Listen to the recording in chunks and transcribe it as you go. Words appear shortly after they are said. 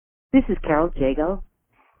This is Carol Jago.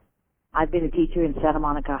 I've been a teacher in Santa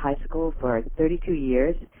Monica High School for 32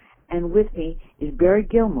 years, and with me is Barry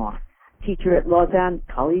Gilmore, teacher at Lausanne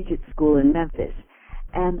Collegiate School in Memphis,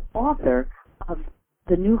 and author of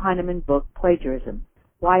the new Heinemann book, Plagiarism,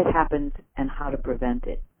 Why It Happens and How to Prevent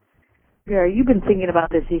It. Barry, you've been thinking about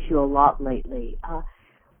this issue a lot lately.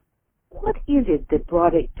 What is it that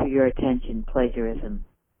brought it to your attention, plagiarism?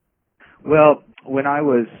 Well, when I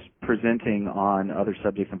was presenting on other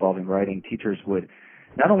subjects involving writing, teachers would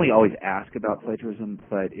not only always ask about plagiarism,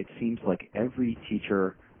 but it seems like every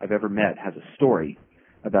teacher I've ever met has a story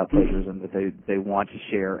about plagiarism that they want to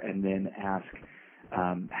share, and then ask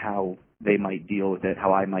how they might deal with it,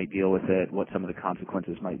 how I might deal with it, what some of the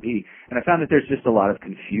consequences might be. And I found that there's just a lot of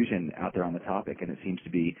confusion out there on the topic, and it seems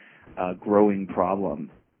to be a growing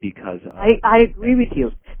problem because of I agree with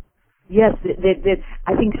you. Yes,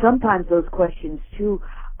 I think sometimes those questions, too,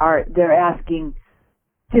 they're asking,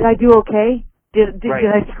 did I do okay? Did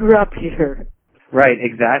I screw up here? Right,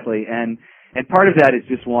 exactly. And part of that is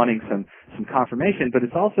just wanting some confirmation, but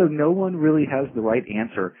it's also no one really has the right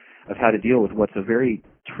answer of how to deal with what's a very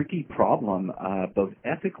tricky problem, both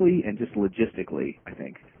ethically and just logistically, I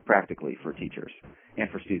think, practically for teachers and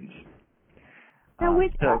for students. Now,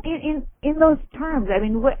 in those terms, I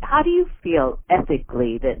mean, how do you feel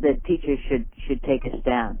ethically that teachers should take a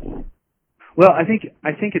stance? Well, I think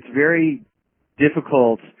it's very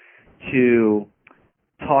difficult to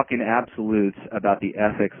talk in absolutes about the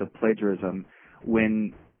ethics of plagiarism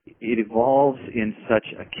when it evolves in such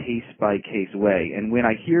a case-by-case way. And when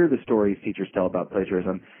I hear the stories teachers tell about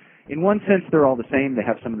plagiarism, in one sense they're all the same, they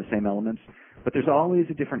have some of the same elements, but there's always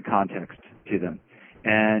a different context to them.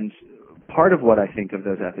 And part of what I think of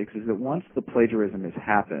those ethics is that once the plagiarism has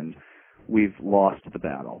happened, we've lost the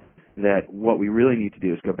battle. That what we really need to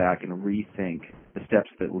do is go back and rethink the steps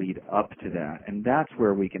that lead up to that. And that's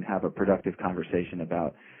where we can have a productive conversation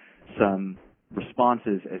about some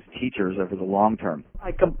responses as teachers over the long term.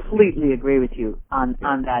 I completely agree with you on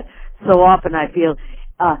that. So often I feel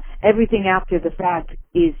everything after the fact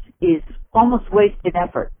is almost wasted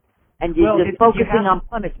effort. And you're just focusing on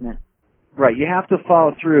punishment. Right. You have to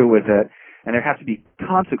follow through with it, and there have to be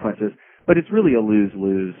consequences, but it's really a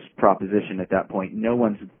lose-lose proposition at that point. No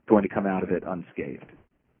one's going to come out of it unscathed.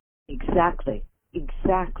 Exactly.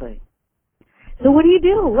 So what do you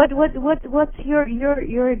do? What's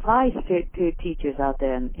your advice to teachers out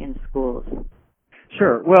there in schools?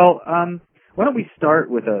 Sure. Well, why don't we start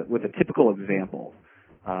with a typical example,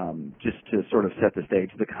 just to sort of set the stage,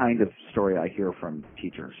 the kind of story I hear from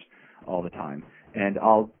teachers all the time. And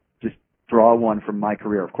I'll just draw one from my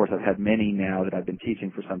career. Of course, I've had many now that I've been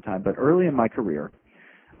teaching for some time, but early in my career,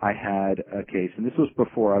 I had a case, and this was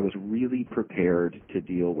before I was really prepared to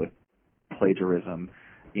deal with plagiarism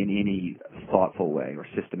in any thoughtful way or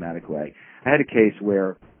systematic way. I had a case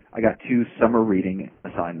where I got 2 summer reading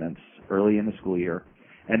assignments early in the school year,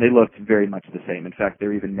 and they looked very much the same. In fact,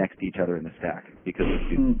 they're even next to each other in the stack because the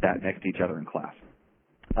students sat next to each other in class.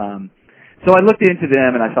 So I looked into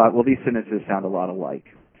them, and I thought, well, these sentences sound a lot alike.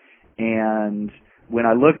 And when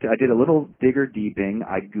I looked, I did a little digger deeping.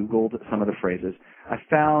 I Googled some of the phrases. I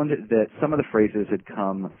found that some of the phrases had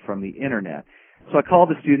come from the Internet. So I called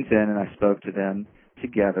the students in, and I spoke to them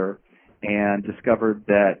together and discovered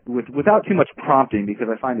that without too much prompting, because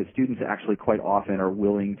I find that students actually quite often are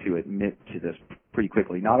willing to admit to this pretty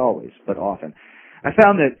quickly, not always, but often. I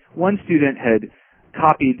found that one student had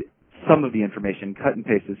copied some of the information, cut and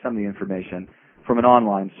pasted some of the information from an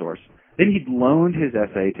online source. Then he'd loaned his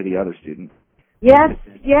essay to the other student. Yes,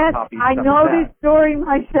 I know this story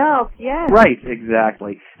myself, yes. Right,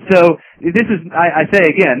 exactly. So this is, I say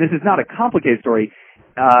again, this is not a complicated story.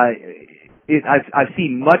 I've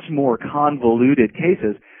seen much more convoluted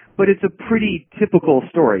cases, but it's a pretty typical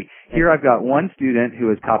story. Here I've got one student who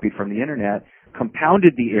has copied from the Internet,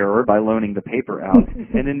 compounded the error by loaning the paper out,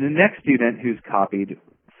 and then the next student who's copied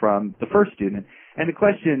from the first student. And the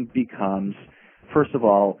question becomes, first of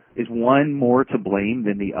all, is one more to blame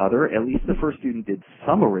than the other? At least the first student did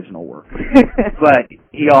some original work, but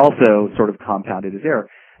he also sort of compounded his error.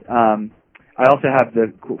 I also have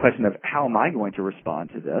the question of how am I going to respond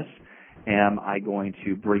to this? Am I going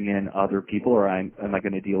to bring in other people, or am I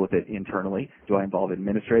going to deal with it internally? Do I involve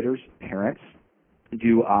administrators, parents?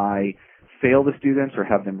 Do I fail the students or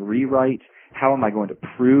have them rewrite? How am I going to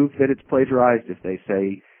prove that it's plagiarized if they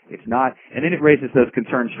say it's not? And then it raises those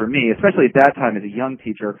concerns for me, especially at that time as a young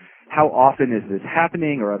teacher. How often is this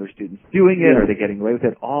happening? Are other students doing it? Are they getting away with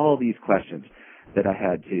it? All these questions that I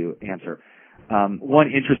had to answer.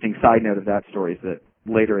 One interesting side note of that story is that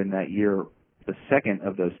later in that year, the second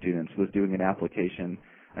of those students was doing an application,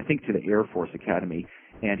 I think, to the Air Force Academy,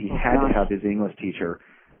 and he had to have his English teacher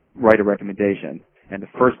write a recommendation. And the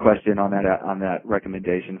first question on that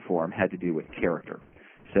recommendation form had to do with character.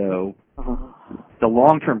 So the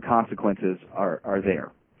long-term consequences are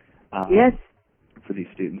there. Yes. For these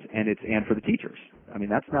students and for the teachers. I mean,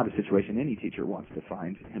 that's not a situation any teacher wants to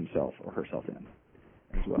find himself or herself in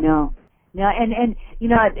as well. No, and you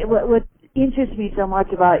know what interests me so much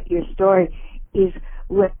about your story is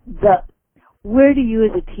where do you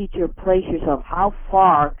as a teacher place yourself? How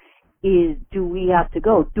far do we have to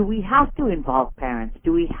go? Do we have to involve parents?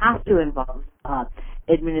 Do we have to involve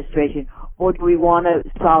administration, or do we want to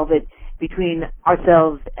solve it between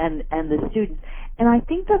ourselves and the students? And I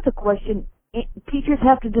think that's a question teachers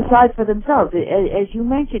have to decide for themselves. As you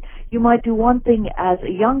mentioned, you might do one thing as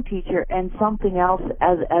a young teacher and something else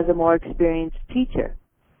as a more experienced teacher.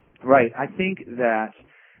 Right. I think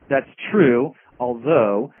that's true,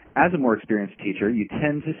 although as a more experienced teacher, you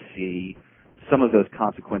tend to see some of those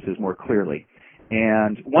consequences more clearly.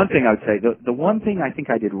 And one thing I would say, the one thing I think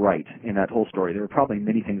I did right in that whole story, there were probably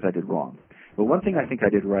many things I did wrong, but one thing I think I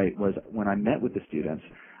did right was when I met with the students,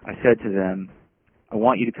 I said to them, I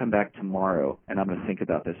want you to come back tomorrow, and I'm going to think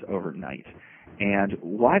about this overnight. And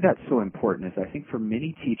why that's so important is I think for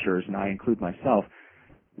many teachers, and I include myself,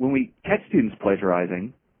 when we catch students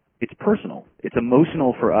plagiarizing, it's personal. It's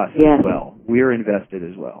emotional for us as well. We're invested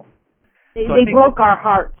as well. They broke our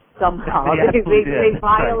hearts somehow. They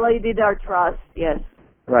violated our trust, yes.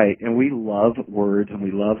 Right, and we love words and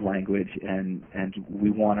we love language, and we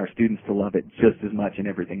want our students to love it just as much in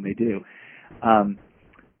everything they do.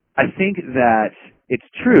 I think that it's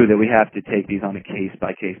true that we have to take these on a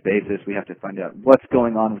case-by-case basis. We have to find out what's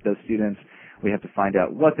going on with those students. We have to find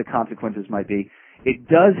out what the consequences might be. It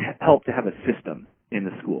does help to have a system in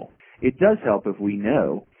the school. It does help if we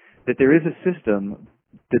know that there is a system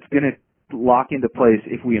that's going to lock into place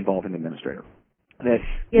if we involve an administrator. That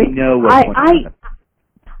we know what's going to happen.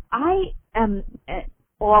 I am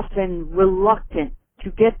often reluctant to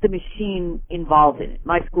get the machine involved in it.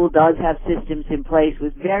 My school does have systems in place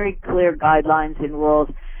with very clear guidelines and rules.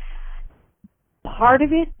 Part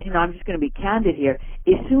of it, and I'm just going to be candid here,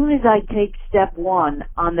 as soon as I take step one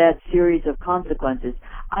on that series of consequences,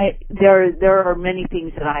 there are many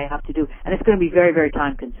things that I have to do, and it's going to be very, very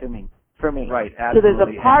time consuming for me. Right, absolutely. So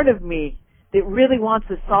there's a part of me that really wants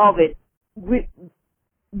to solve it with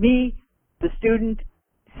me, the student,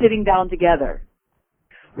 sitting down together.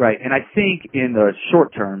 Right, and I think in the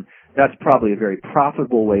short term, that's probably a very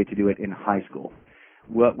profitable way to do it in high school.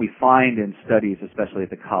 What we find in studies, especially at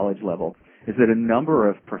the college level, is that a number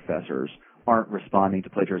of professors aren't responding to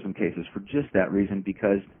plagiarism cases for just that reason,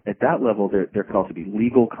 because at that level there could also be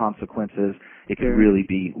legal consequences. It could really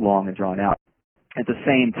be long and drawn out. At the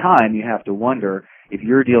same time, you have to wonder if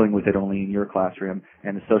you're dealing with it only in your classroom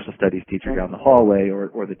and the social studies teacher down the hallway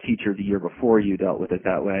or the teacher the year before you dealt with it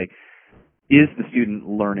that way, is the student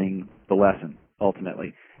learning the lesson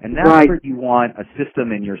ultimately? And that's where you want a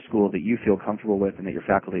system in your school that you feel comfortable with and that your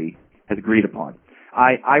faculty has agreed upon.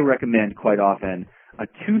 I recommend quite often a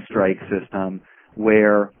two-strike system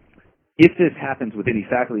where if this happens with any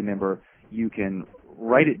faculty member, you can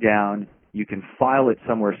write it down, you can file it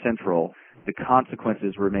somewhere central, the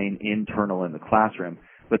consequences remain internal in the classroom,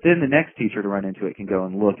 but then the next teacher to run into it can go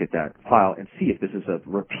and look at that file and see if this is a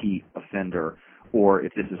repeat offender or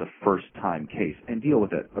if this is a first-time case and deal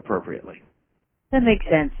with it appropriately. That makes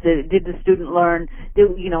sense. Did the student learn?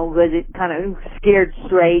 Was it kind of scared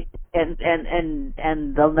straight and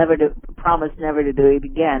they'll promise never to do it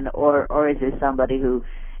again, or is it somebody who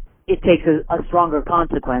it takes a stronger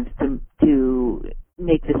consequence to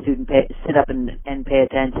make the student sit up and pay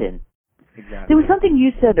attention? Exactly. There was something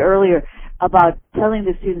you said earlier about telling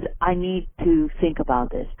the students, I need to think about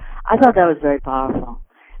this. I thought that was very powerful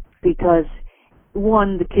because,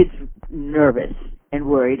 one, the kid's nervous and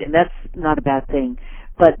worried, and that's not a bad thing.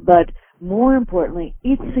 But more importantly,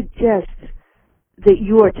 it suggests that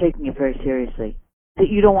you are taking it very seriously, that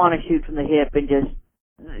you don't want to shoot from the hip and just,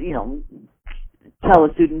 tell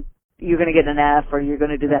a student you're going to get an F or you're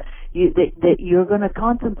going to do that. That you're going to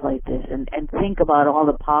contemplate this and think about all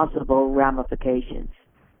the possible ramifications.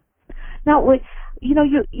 Now,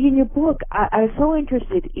 you in your book, I was so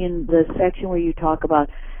interested in the section where you talk about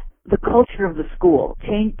the culture of the school,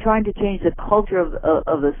 trying to change the culture of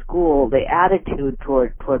the school, the attitude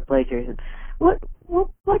toward plagiarism. What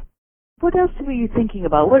else were you thinking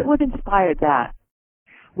about? What inspired that?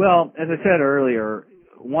 Well, as I said earlier,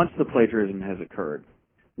 once the plagiarism has occurred,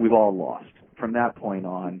 we've all lost. From that point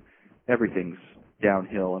on, everything's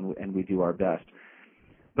downhill and we do our best.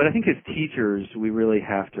 But I think as teachers, we really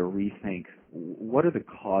have to rethink what are the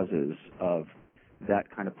causes of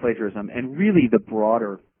that kind of plagiarism and really the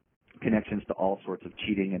broader connections to all sorts of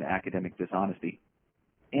cheating and academic dishonesty.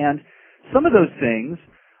 And some of those things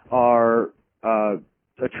are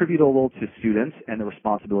attributable to students, and the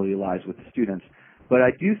responsibility lies with the students. But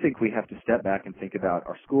I do think we have to step back and think about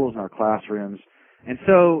our schools and our classrooms. And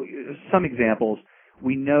so some examples,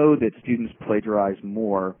 we know that students plagiarize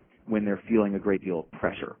more when they're feeling a great deal of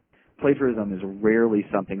pressure. Plagiarism is rarely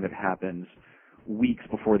something that happens weeks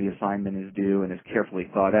before the assignment is due and is carefully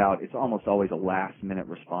thought out. It's almost always a last-minute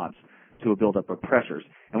response to a buildup of pressures.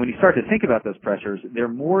 And when you start to think about those pressures, they're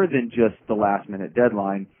more than just the last-minute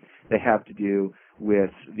deadline. They have to do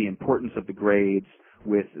with the importance of the grades,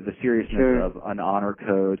 with the seriousness of an honor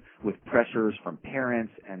code, with pressures from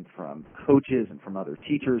parents and from coaches and from other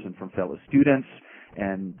teachers and from fellow students,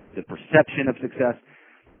 and the perception of success.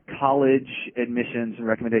 College admissions and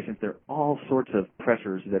recommendations, there are all sorts of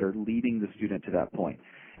pressures that are leading the student to that point.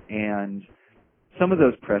 And some of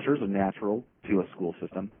those pressures are natural to a school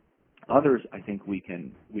system. Others, I think we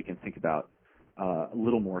can think about a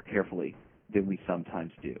little more carefully than we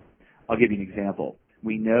sometimes do. I'll give you an example.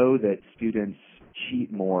 We know that students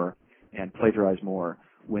cheat more and plagiarize more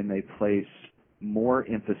when they place more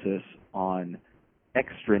emphasis on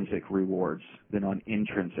extrinsic rewards than on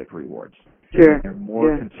intrinsic rewards. Sure. They're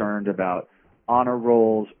more concerned about honor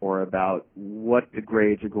rolls or about what the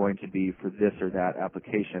grades are going to be for this or that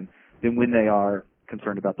application than when they are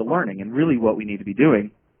concerned about the learning. And really what we need to be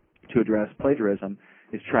doing to address plagiarism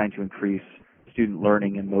is trying to increase student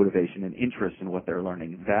learning and motivation and interest in what they're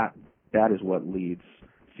learning. That is what leads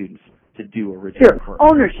students to do original work.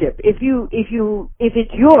 Ownership. If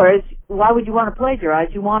it's yours, why would you want to plagiarize?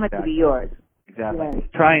 You want it to be yours. Exactly.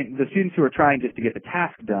 Yeah. The students who are trying just to get the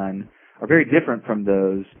task done are very different from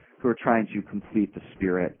those who are trying to complete the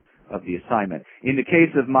spirit of the assignment. In the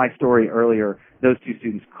case of my story earlier, those two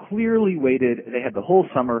students clearly waited. They had the whole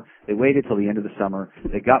summer. They waited till the end of the summer.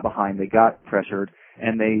 They got behind. They got pressured,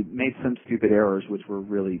 and they made some stupid errors which were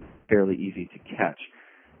really fairly easy to catch.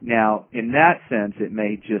 Now, in that sense, it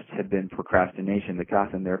may just have been procrastination that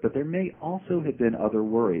got them there, but there may also have been other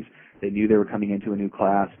worries. They knew they were coming into a new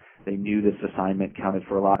class. They knew this assignment counted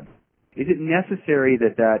for a lot. Is it necessary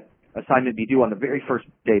that assignment be due on the very first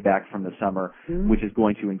day back from the summer, which is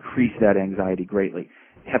going to increase that anxiety greatly?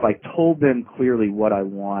 Have I told them clearly what I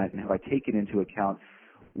want, and have I taken into account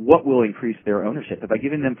what will increase their ownership? Have I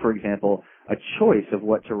given them, for example, a choice of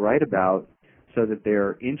what to write about so that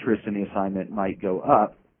their interest in the assignment might go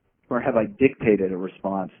up, or have I dictated a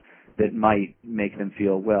response that might make them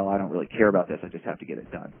feel, well, I don't really care about this, I just have to get it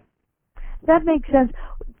done? That makes sense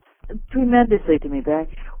tremendously to me, Barry.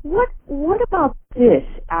 What about this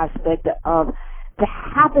aspect of the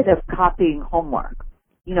habit of copying homework?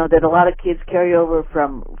 You know, that a lot of kids carry over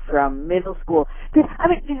from middle school. That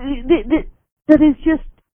is just,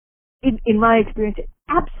 in my experience,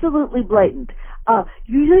 absolutely blatant.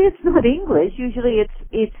 Usually it's not English. Usually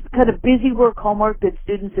it's kind of busy work homework that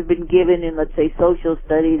students have been given in, let's say, social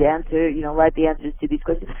studies, write the answers to these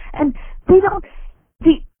questions. And they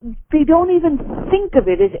don't even think of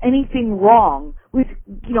it as anything wrong with,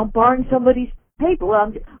 borrowing somebody's paper.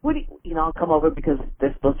 Well, I'll come over because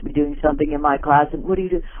they're supposed to be doing something in my class, and what do you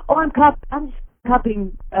do? Oh, I'm just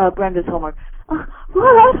copying Brenda's homework.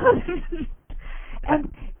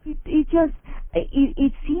 And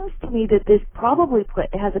it seems to me that this probably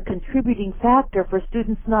has a contributing factor for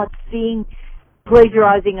students not seeing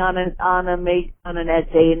plagiarizing on an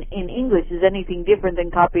essay in English is anything different than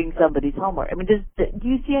copying somebody's homework. I mean, do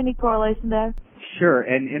you see any correlation there? Sure,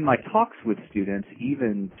 and in my talks with students,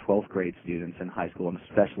 even 12th grade students in high school, and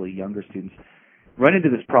especially younger students, run into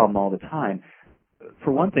this problem all the time.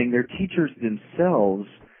 For one thing, their teachers themselves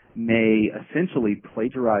may essentially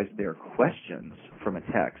plagiarize their questions from a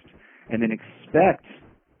text and then expect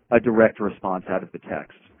a direct response out of the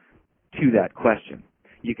text to that question.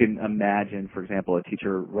 You can imagine, for example, a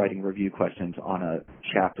teacher writing review questions on a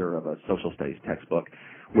chapter of a social studies textbook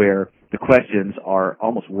where the questions are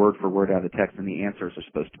almost word for word out of the text and the answers are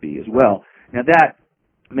supposed to be as well. Now that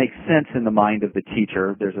makes sense in the mind of the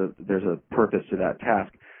teacher. There's a purpose to that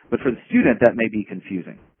task. But for the student, that may be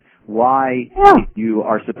confusing. Why, if you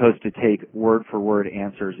are supposed to take word for word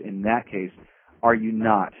answers in that case, are you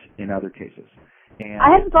not in other cases? And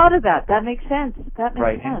I hadn't thought of that. That makes sense. That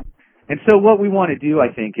makes sense. And so what we want to do,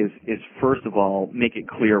 I think, is first of all, make it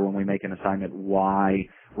clear when we make an assignment why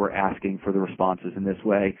we're asking for the responses in this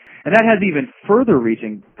way. And that has even further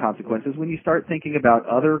reaching consequences when you start thinking about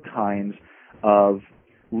other kinds of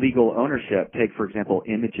legal ownership. Take, for example,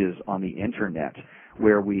 images on the Internet.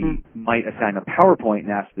 where we might assign a PowerPoint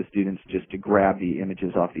and ask the students just to grab the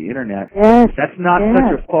images off the internet. Yes. That's not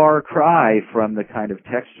such a far cry from the kind of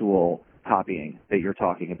textual copying that you're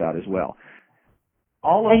talking about as well.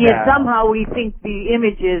 And yet somehow we think the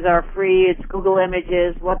images are free. It's Google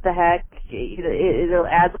Images. What the heck? It'll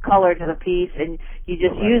add color to the piece, and you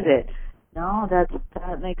just use it. No,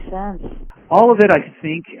 that makes sense. All of it, I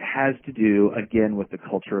think, has to do, again, with the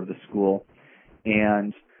culture of the school.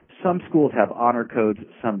 And some schools have honor codes,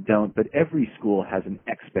 some don't, but every school has an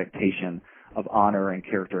expectation of honor and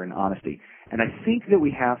character and honesty. And I think that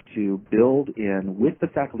we have to build in, with the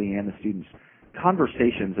faculty and the students,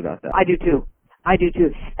 conversations about that. I do too.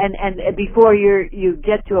 And before you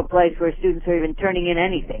get to a place where students are even turning in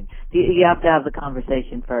anything, you have to have the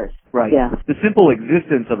conversation first. Right. Yeah. The simple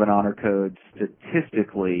existence of an honor code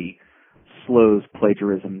statistically slows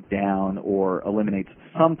plagiarism down or eliminates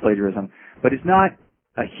some plagiarism, but it's not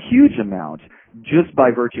a huge amount just by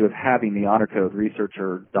virtue of having the honor code.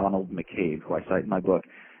 Researcher Donald McCabe, who I cite in my book,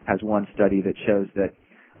 has one study that shows that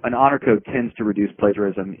an honor code tends to reduce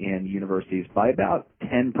plagiarism in universities by about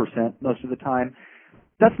 10% most of the time.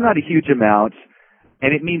 That's not a huge amount,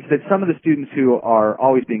 and it means that some of the students who are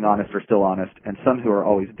always being honest are still honest, and some who are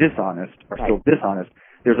always dishonest are still dishonest.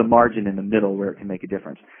 There's a margin in the middle where it can make a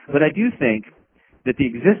difference. But I do think that the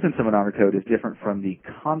existence of an honor code is different from the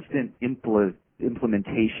constant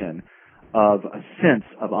implementation of a sense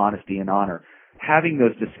of honesty and honor. Having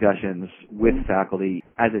those discussions with faculty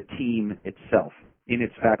as a team itself, in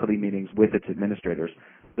its faculty meetings with its administrators,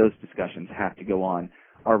 those discussions have to go on.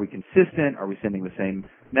 Are we consistent? Are we sending the same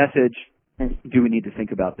message? Do we need to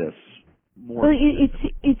think about this more? Well,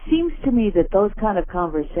 it seems to me that those kind of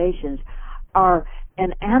conversations are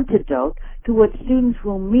an antidote to what students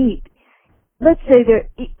will meet. Let's say they're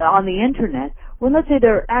on the internet. Well, let's say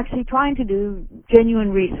they're actually trying to do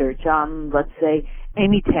genuine research on, let's say,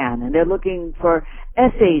 Amy Tan, and they're looking for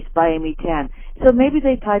essays by Amy Tan. So maybe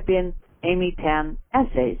they type in Amy Tan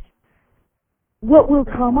essays. What will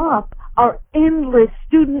come up are endless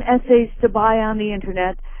student essays to buy on the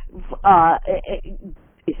internet,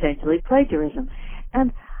 essentially plagiarism.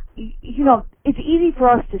 And, you know, it's easy for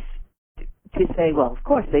us to say, well, of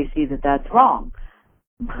course they see that that's wrong.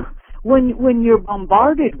 When you're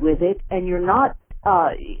bombarded with it and you're not,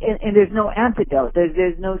 and there's no antidote,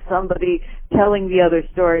 there's no somebody telling the other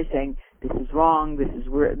story saying, this is wrong,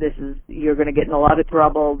 you're going to get in a lot of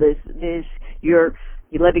trouble, you're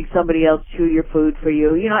letting somebody else chew your food for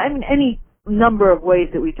you. You know, I mean, any number of ways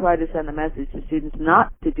that we try to send a message to students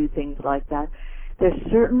not to do things like that. There's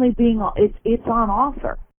certainly it's on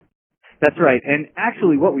offer. That's right. And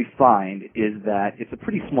actually what we find is that it's a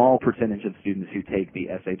pretty small percentage of students who take the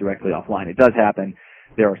essay directly offline. It does happen.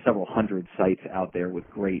 There are several hundred sites out there with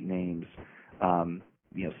great names,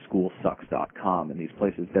 schoolsucks.com and these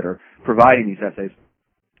places that are providing these essays.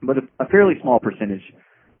 But a fairly small percentage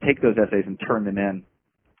take those essays and turn them in.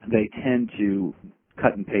 They tend to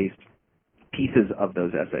cut and paste pieces of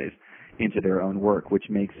those essays into their own work, which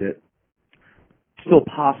makes it still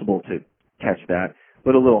possible to catch that,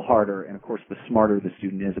 but a little harder. And of course, the smarter the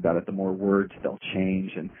student is about it, the more words they'll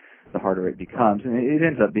change and the harder it becomes. And it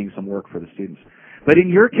ends up being some work for the students. But in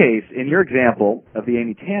your case, in your example of the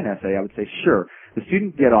Amy Tan essay, I would say, sure, the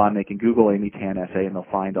student get on, they can Google Amy Tan essay, and they'll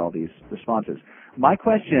find all these responses. My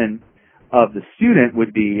question of the student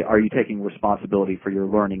would be, are you taking responsibility for your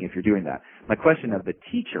learning if you're doing that? My question of the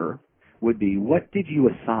teacher would be, what did you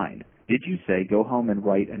assign? Did you say, go home and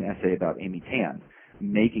write an essay about Amy Tan,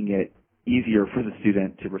 making it easier for the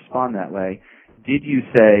student to respond that way? Did you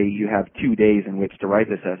say you have 2 days in which to write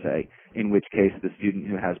this essay, in which case the student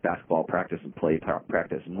who has basketball practice and play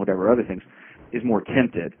practice and whatever other things is more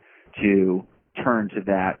tempted to turn to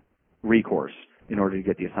that recourse in order to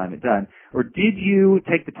get the assignment done? Or did you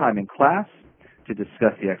take the time in class to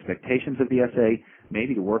discuss the expectations of the essay,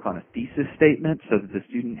 maybe to work on a thesis statement so that the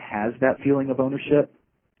student has that feeling of ownership,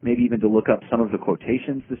 maybe even to look up some of the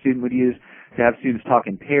quotations the student would use, to have students talk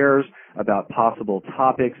in pairs about possible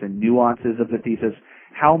topics and nuances of the thesis?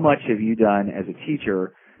 How much have you done as a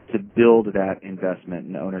teacher to build that investment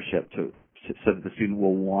and ownership so that the student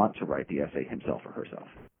will want to write the essay himself or herself?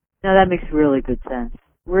 Now, that makes really good sense.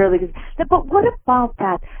 Really good. But what about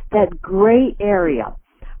that gray area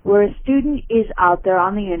where a student is out there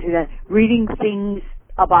on the internet reading things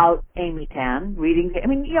about Amy Tan,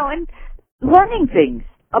 and learning things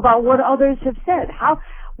about what others have said?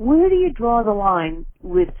 Where do you draw the line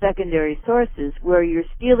with secondary sources where you're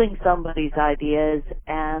stealing somebody's ideas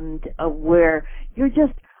and where you're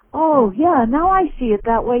just, oh yeah, now I see it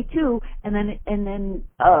that way too, and then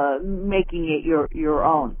making it your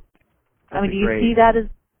own? That's do you see that as?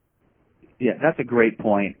 Yeah, that's a great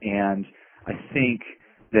point, and I think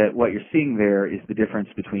that what you're seeing there is the difference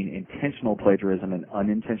between intentional plagiarism and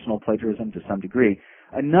unintentional plagiarism to some degree.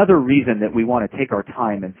 Another reason that we want to take our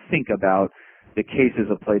time and think about the cases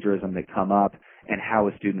of plagiarism that come up and how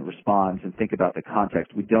a student responds and think about the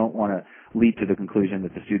context. We don't want to leap to the conclusion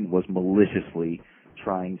that the student was maliciously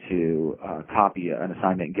trying to copy an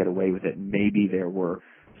assignment and get away with it. Maybe there were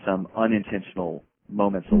some unintentional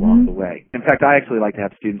moments along the way. In fact, I actually like to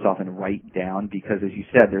have students often write down because, as you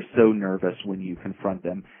said, they're so nervous when you confront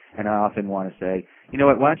them. And I often want to say, you know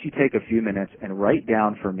what, why don't you take a few minutes and write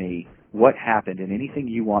down for me what happened and anything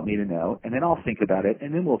you want me to know, and then I'll think about it,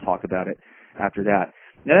 and then we'll talk about it after that.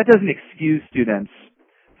 Now, that doesn't excuse students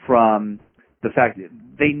from the fact that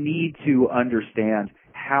they need to understand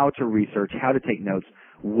how to research, how to take notes,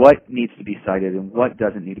 what needs to be cited and what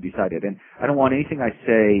doesn't need to be cited. And I don't want anything I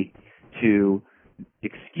say to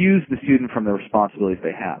excuse the student from the responsibilities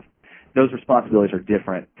they have. Those responsibilities are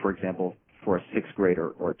different, for example, for a 6th grader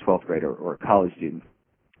or a 12th grader or a college student,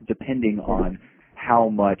 depending on how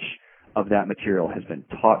much of that material has been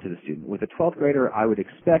taught to the student. With a 12th grader, I would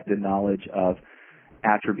expect a knowledge of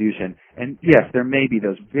attribution. And yes, there may be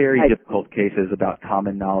those very difficult cases about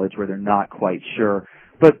common knowledge where they're not quite sure,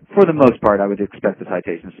 but for the most part, I would expect the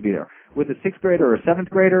citations to be there. With a 6th grader or a 7th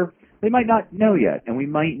grader, they might not know yet, and we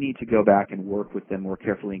might need to go back and work with them more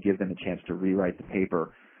carefully and give them a chance to rewrite the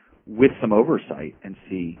paper with some oversight and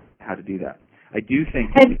see how to do that. I do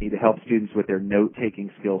think that we need to help students with their note-taking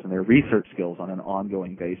skills and their research skills on an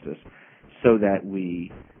ongoing basis so that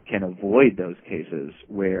we can avoid those cases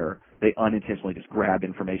where they unintentionally just grab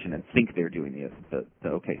information and think they're doing the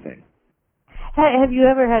okay thing. Have you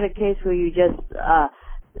ever had a case where you just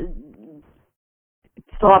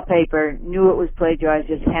saw a paper, knew it was plagiarized,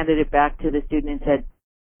 just handed it back to the student and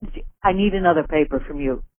said, I need another paper from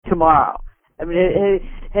you tomorrow? I mean,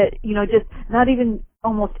 just not even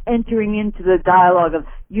almost entering into the dialogue of,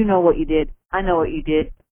 you know what you did, I know what you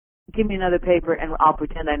did, give me another paper and I'll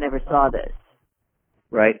pretend I never saw this.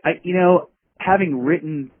 Right. Having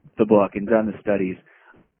written the book and done the studies,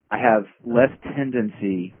 I have less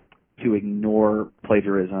tendency to ignore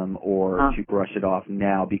plagiarism or to brush it off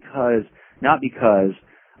now not because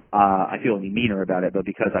I feel any meaner about it, but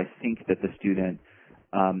because I think that the student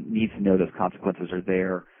needs to know those consequences are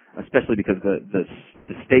there, especially because the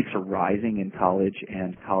stakes are rising in college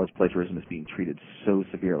and college plagiarism is being treated so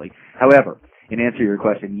severely. However, in answer to your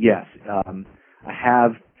question, yes, I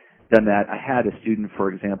have done that. I had a student,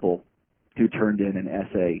 for example, who turned in an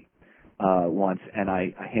essay once, and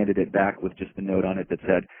I handed it back with just a note on it that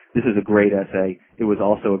said, this is a great essay. It was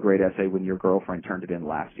also a great essay when your girlfriend turned it in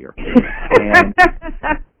last year. And,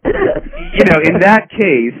 in that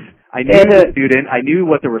case, I knew the student, I knew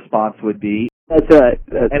what the response would be. That's right.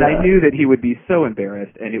 I knew that he would be so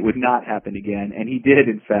embarrassed, and it would not happen again. And he did,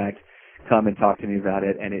 in fact, come and talk to me about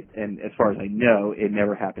it. And as far as I know, it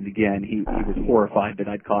never happened again. He was horrified that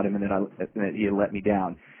I'd caught him and that he had let me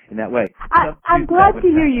down in that way. I'm glad to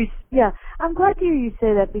hear you. Yeah, I'm glad to hear you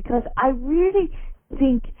say that because I really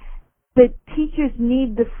think that teachers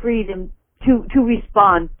need the freedom to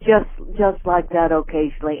respond just like that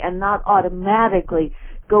occasionally, and not automatically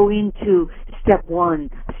go into step 1,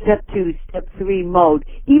 step 2, step 3 mode.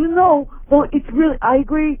 Even though, it's really, I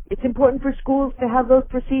agree, it's important for schools to have those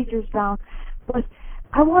procedures down, but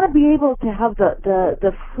I want to be able to have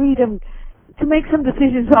the freedom to make some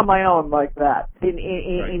decisions on my own like that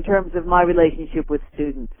in terms of my relationship with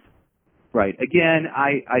students. Right. Again,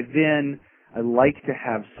 I like to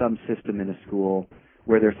have some system in a school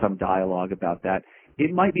where there's some dialogue about that.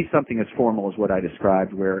 It might be something as formal as what I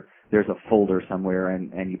described, where there's a folder somewhere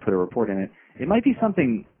and you put a report in it. It might be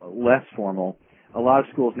something less formal. A lot of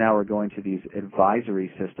schools now are going to these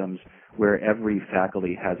advisory systems where every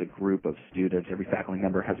faculty has a group of students, every faculty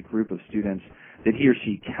member has a group of students that he or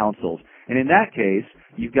she counsels. And in that case,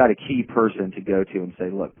 you've got a key person to go to and say,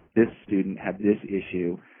 look, this student had this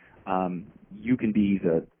issue. You can be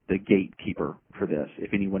the gatekeeper for this.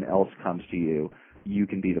 If anyone else comes to you, you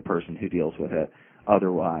can be the person who deals with it.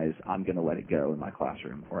 Otherwise, I'm going to let it go in my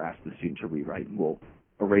classroom or ask the student to rewrite, and we'll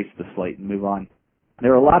erase the slate and move on.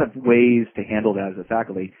 There are a lot of ways to handle that as a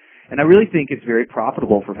faculty, and I really think it's very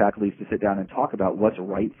profitable for faculties to sit down and talk about what's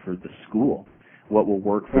right for the school, what will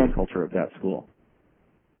work for the culture of that school.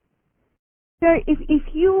 Sir, if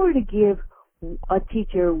you were to give a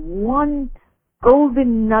teacher one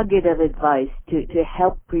golden nugget of advice to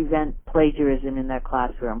help prevent plagiarism in their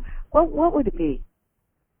classroom, what would it be?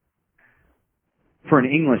 For an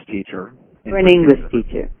English teacher. For an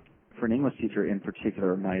English teacher in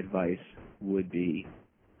particular, my advice would be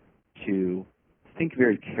to think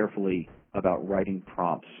very carefully about writing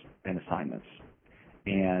prompts and assignments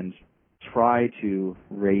and try to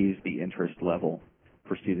raise the interest level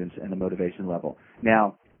for students and the motivation level.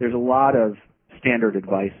 Now, there's a lot of standard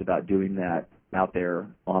advice about doing that out there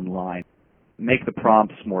online. Make the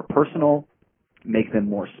prompts more personal, make them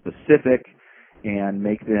more specific, and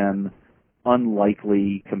make them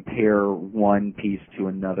unlikely, compare one piece to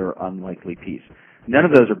another unlikely piece. None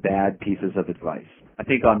of those are bad pieces of advice. I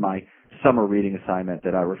think on my summer reading assignment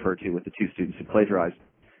that I referred to with the 2 students who plagiarized,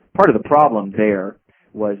 part of the problem there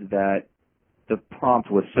was that the prompt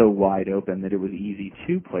was so wide open that it was easy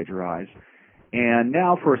to plagiarize. And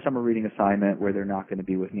now for a summer reading assignment where they're not going to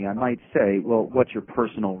be with me, I might say, well, what's your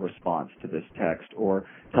personal response to this text? Or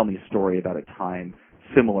tell me a story about a time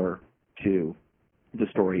similar to the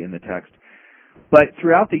story in the text. But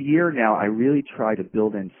throughout the year now, I really try to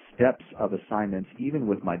build in steps of assignments, even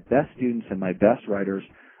with my best students and my best writers.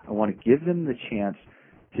 I want to give them the chance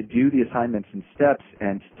to do the assignments in steps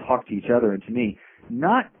and to talk to each other and to me,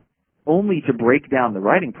 not only to break down the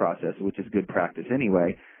writing process, which is good practice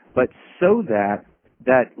anyway, but so that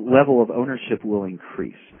that level of ownership will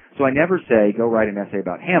increase. So I never say, go write an essay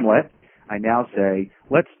about Hamlet. I now say,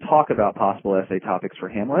 let's talk about possible essay topics for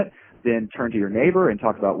Hamlet, then turn to your neighbor and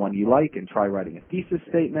talk about one you like and try writing a thesis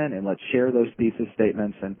statement, and let's share those thesis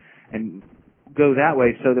statements and go that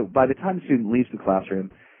way so that by the time the student leaves the classroom,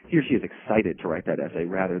 he or she is excited to write that essay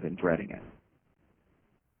rather than dreading it.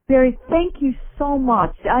 Barry, thank you so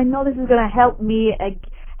much. I know this is going to help me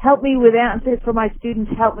with answers for my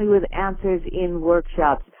students, help me with answers in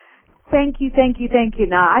workshops. Thank you.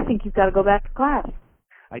 Now, I think you've got to go back to class.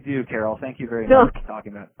 I do, Carol. Thank you very much for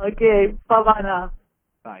talking about it. Okay, bye-bye now.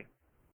 Bye.